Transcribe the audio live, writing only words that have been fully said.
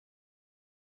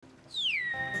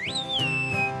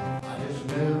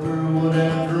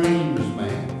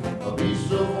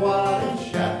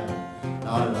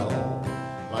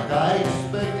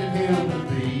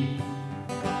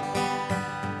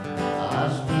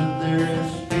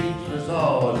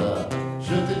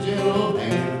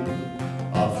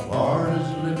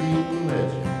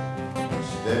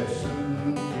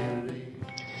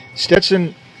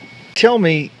Stetson, tell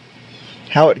me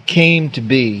how it came to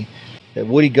be that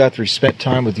Woody Guthrie spent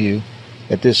time with you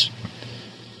at this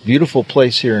beautiful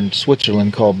place here in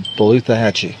Switzerland called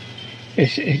Beluthahatchee.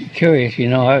 It's curious,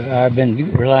 I've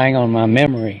been relying on my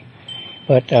memory,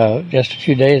 but just a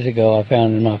few days ago I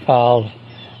found in my files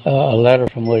a letter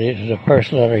from Woody. It was the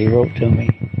first letter he wrote to me,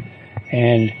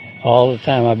 and all the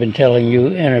time I've been telling you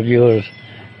interviewers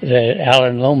that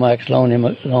Alan Lomax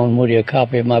loaned Woody a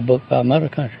copy of my book about Mother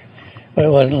Country, but it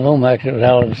wasn't Lomax, it was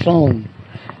Alan Sloan.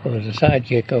 It was a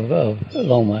sidekick of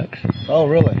Lomax. Oh,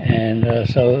 really? And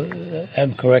so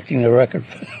I'm correcting the record.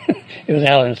 It was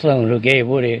Alan Sloan who gave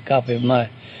Woody a copy of my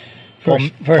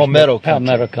first Palmetto book,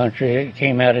 Palmetto Country. It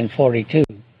came out in '42.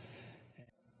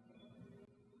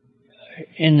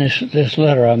 In this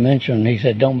letter I mentioned, he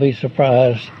said, "Don't be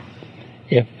surprised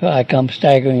if I come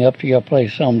staggering up to your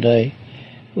place someday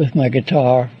with my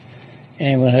guitar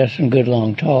and we'll have some good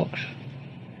long talks."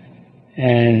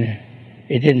 And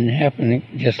it didn't happen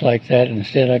just like that.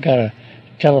 Instead, I got a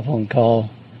telephone call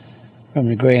from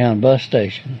the Greyhound bus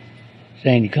station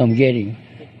saying to come get him.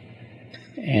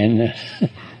 And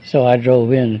so I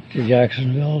drove in to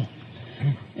Jacksonville,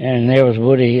 and there was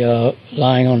Woody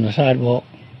lying on the sidewalk,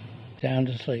 sound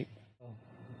asleep.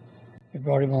 We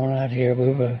brought him on out here.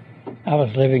 I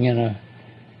was living in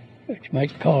what you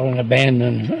might call an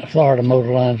abandoned Florida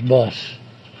Motor Lines bus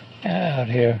out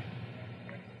here.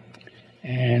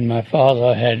 And my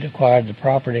father had acquired the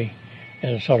property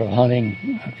as a sort of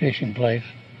hunting, fishing place.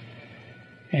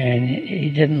 And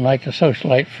he didn't like the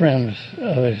socialite friends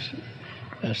of his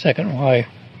second wife.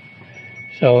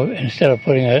 So instead of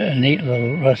putting a neat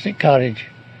little rustic cottage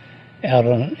out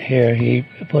on here, he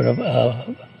put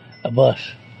a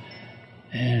bus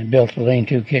and built a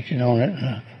lean-to kitchen on it and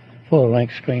a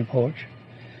full-length screen porch.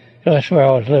 So that's where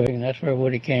I was living. That's where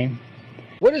Woody came.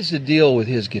 What is the deal with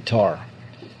his guitar?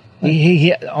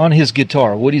 He on his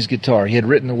guitar, Woody's guitar, he had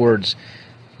written the words,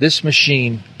 "This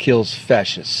machine kills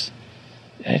fascists."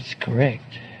 That's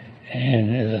correct. And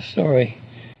there's a story,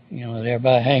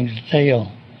 thereby hangs the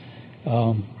tale.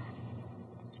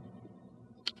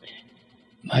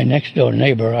 My next door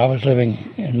neighbor, I was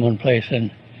living in one place, and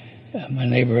my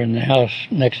neighbor in the house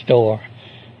next door,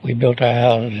 we built our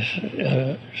houses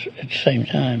at the same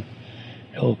time,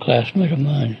 an old classmate of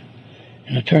mine,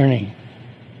 an attorney.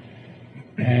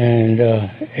 And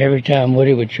every time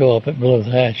Woody would show up at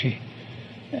Beluthahatchee,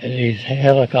 these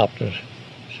helicopters,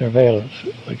 surveillance,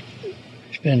 would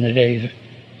spend the days.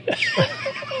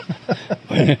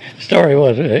 The story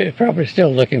was probably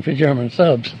still looking for German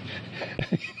subs.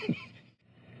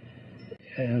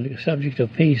 And the subject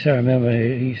of peace, I remember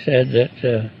he said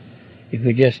that if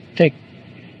we just take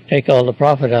all the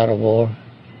profit out of war,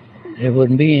 there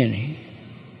wouldn't be any.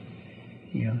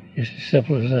 Just as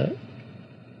simple as that.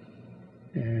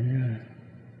 And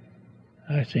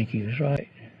I think he was right.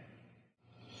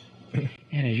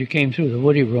 And as you came through the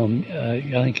Woody room, I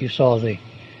think you saw the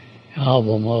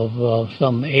album of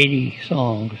some 80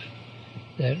 songs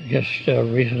that just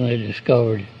recently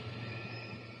discovered.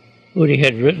 Woody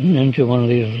had written into one of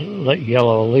these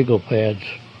yellow legal pads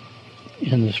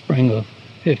in the spring of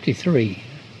 '53.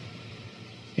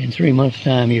 In 3 months'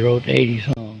 time, he wrote 80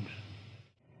 songs.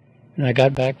 And I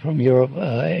got back from Europe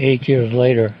 8 years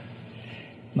later.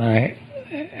 My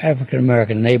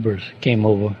African-American neighbors came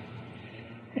over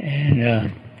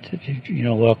and,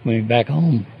 welcomed me back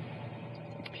home.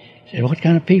 Said, "What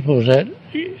kind of people is that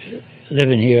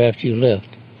living here after you left?"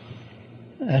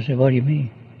 I said, "What do you mean?"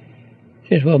 He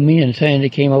says, "Well, me and Sandy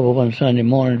came over one Sunday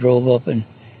morning, drove up and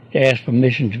asked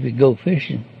permission to go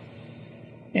fishing.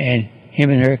 And him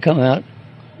and her come out,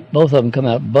 both of them come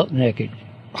out buck naked."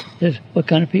 He says, "What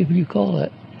kind of people you call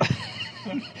that?"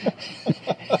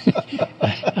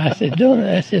 I said, "Don't,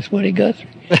 that's just Woody Guthrie."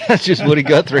 That's just Woody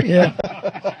Guthrie. Yeah.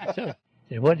 So I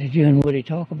said, "What did you and Woody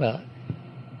talk about?"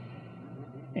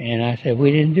 And I said,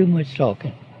 "We didn't do much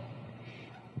talking."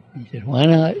 He said, "Why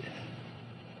not?"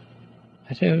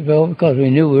 I said, "Well, because we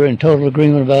knew we were in total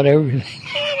agreement about everything."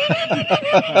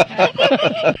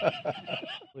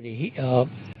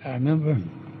 I remember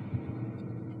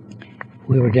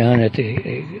we were down at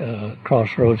the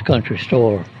Crossroads Country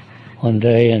Store one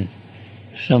day, and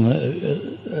some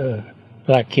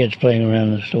black kids playing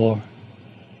around the store.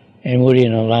 And Woody,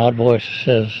 in a loud voice,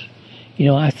 says,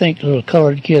 "I think little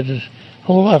colored kids is a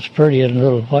whole lot prettier than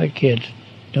little white kids,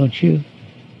 don't you?"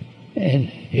 And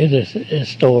here's this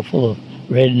store full of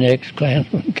rednecks,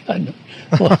 Klansmen, kind of.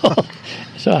 Well,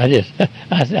 so I just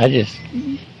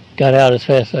got out as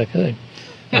fast as I could.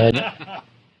 I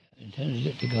intended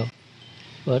it to go.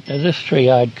 But this tree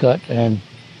I'd cut, and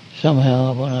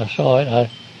somehow when I saw it,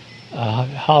 I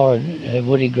hollered,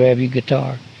 "Woody, grab your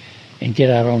guitar and get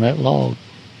out on that log."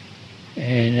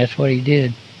 And that's what he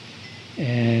did.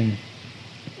 And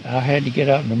I had to get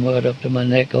out in the mud up to my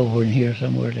neck over in here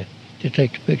somewhere to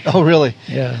take the picture. Oh, really?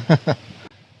 Yeah.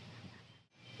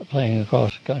 Playing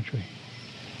across the country.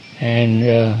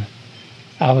 And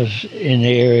I was in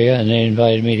the area, and they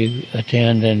invited me to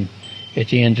attend and at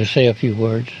the end to say a few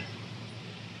words.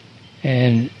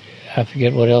 And I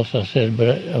forget what else I said,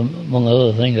 but among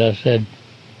other things I said,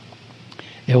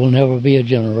 there will never be a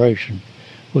generation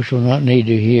which will not need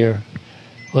to hear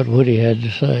what Woody had to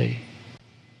say.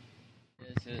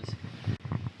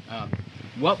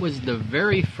 What was the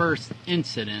very first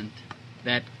incident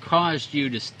that caused you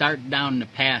to start down the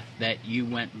path that you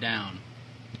went down?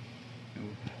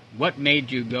 What made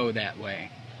you go that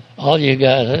way? All you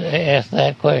guys ask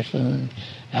that question,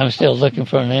 I'm still looking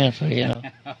for an answer, you know.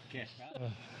 Okay.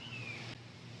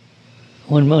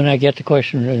 When I get the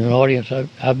question in an audience,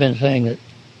 I've been saying that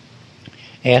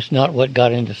ask not what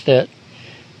got into Stetson,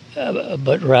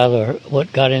 but rather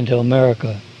what got into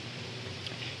America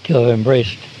to have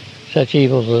embraced such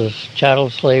evils as chattel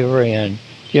slavery and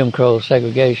Jim Crow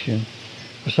segregation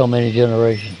for so many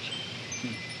generations.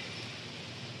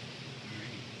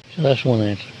 So that's one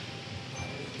answer.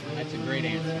 That's a great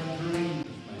answer.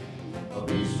 A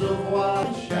piece of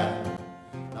white shine,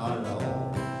 not at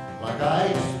all like I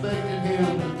expected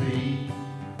him to be.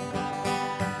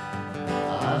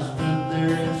 I stood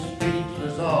there in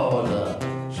speechless awe as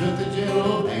I shook the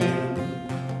gentle hand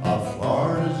of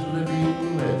Florida's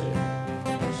living legend,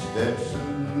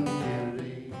 Stetson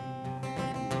Kennedy.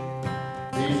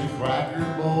 He's a cracker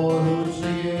boy who's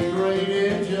seeing great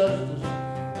injustice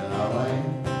in our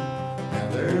land,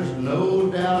 and there's no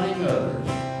doubting others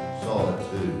saw it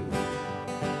too,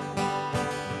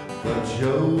 but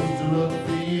chose to look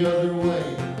the other way.